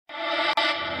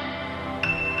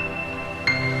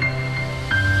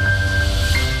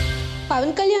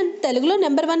పవన్ కళ్యాణ్ తెలుగులో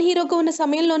నెంబర్ 1 హీరోగా ఉన్న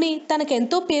సమయంలోనే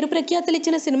తనకెంతో పేరు ప్రఖ్యాతులు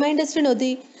ఇచ్చిన సినిమా ఇండస్ట్రీని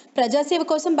వదిలి ప్రజాసేవ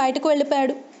కోసం బయటకు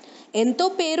వెళ్ళిపోయాడు. ఎంతో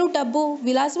పేరు, డబ్బు,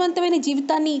 విలాసవంతమైన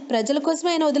జీవితాన్ని ప్రజల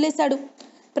కోసమే ఆయన వదిలేశాడు.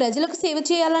 ప్రజలకు సేవ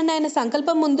చేయాలన్న ఆయన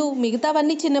సంకల్పం ముందు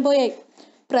మిగతావన్నీ చిన్నబోయాయి.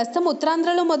 ప్రస్తుతం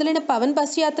ఉత్తరాంధ్రలో మొదలైన పవన్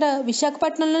బస్ యాత్ర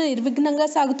విశాఖపట్నంలో నిర్విఘ్నంగా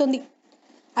సాగుతుంది.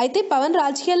 అయితే పవన్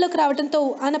రాజకీయాల్లోకి రావడంతో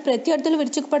ఆయన ప్రత్యర్థులు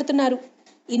విరుచుకుపడుతున్నారు.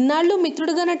 ఇన్నాళ్లు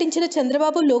మిత్రుడుగా నటించిన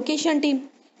చంద్రబాబు, లోకేష్ టీం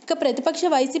ఇక ప్రతిపక్ష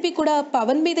వైసీపీ కూడా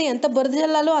పవన్ మీద ఎంత బురద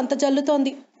జల్లాలో అంత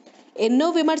జల్లుతోంది. ఎన్నో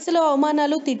విమర్శలు,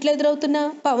 అవమానాలు, తిట్లు ఎదురవుతున్నా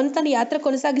పవన్ తన యాత్ర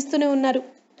కొనసాగిస్తూనే ఉన్నారు.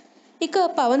 ఇక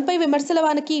పవన్పై విమర్శల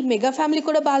వానకి మెగా ఫ్యామిలీ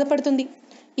కూడా బాధపడుతుంది.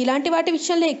 ఇలాంటి వాటి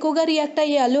విషయంలో ఎక్కువగా రియాక్ట్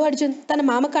అయ్యే అల్లు అర్జున్ తన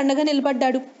మామకు అండగా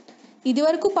నిలబడ్డాడు.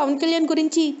 ఇదివరకు పవన్ కళ్యాణ్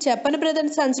గురించి చెప్పని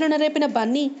బ్రదర్ సంచలనం రేపిన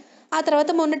బన్నీ ఆ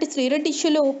తర్వాత మొన్నటి శ్రీరెడ్డి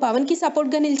ఇష్యూలో పవన్కి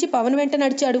సపోర్ట్గా నిలిచి పవన్ వెంట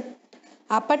నడిచాడు.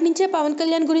 అప్పటి నుంచే పవన్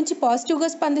కళ్యాణ్ గురించి పాజిటివ్గా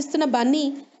స్పందిస్తున్న బన్నీ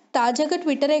తాజాగా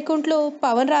ట్విట్టర్ అకౌంట్లో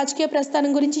పవన్ రాజకీయ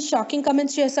ప్రస్థానం గురించి షాకింగ్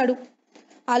కామెంట్స్ చేశాడు.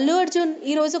 అల్లు అర్జున్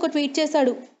ఈరోజు ఒక ట్వీట్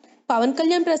చేశాడు. పవన్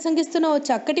కళ్యాణ్ ప్రసంగిస్తున్న ఓ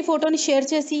చక్కటి ఫోటోని షేర్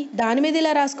చేసి దాని మీద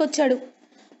ఇలా రాసుకొచ్చాడు: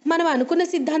 మనం అనుకున్న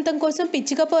సిద్ధాంతం కోసం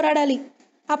పిచ్చిగా పోరాడాలి,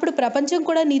 అప్పుడు ప్రపంచం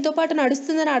కూడా నీతో పాటు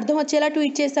నడుస్తుందని అర్థం వచ్చేలా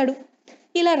ట్వీట్ చేశాడు.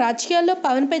 ఇలా రాజకీయాల్లో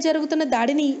పవన్పై జరుగుతున్న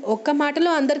దాడిని ఒక్క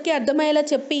మాటలో అందరికీ అర్థమయ్యేలా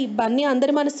చెప్పి బన్నీ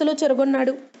అందరి మనస్సులో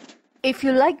చెరగొన్నాడు. If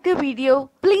you like the video,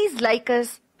 please like us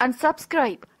and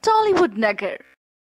subscribe Tollywood Nagar.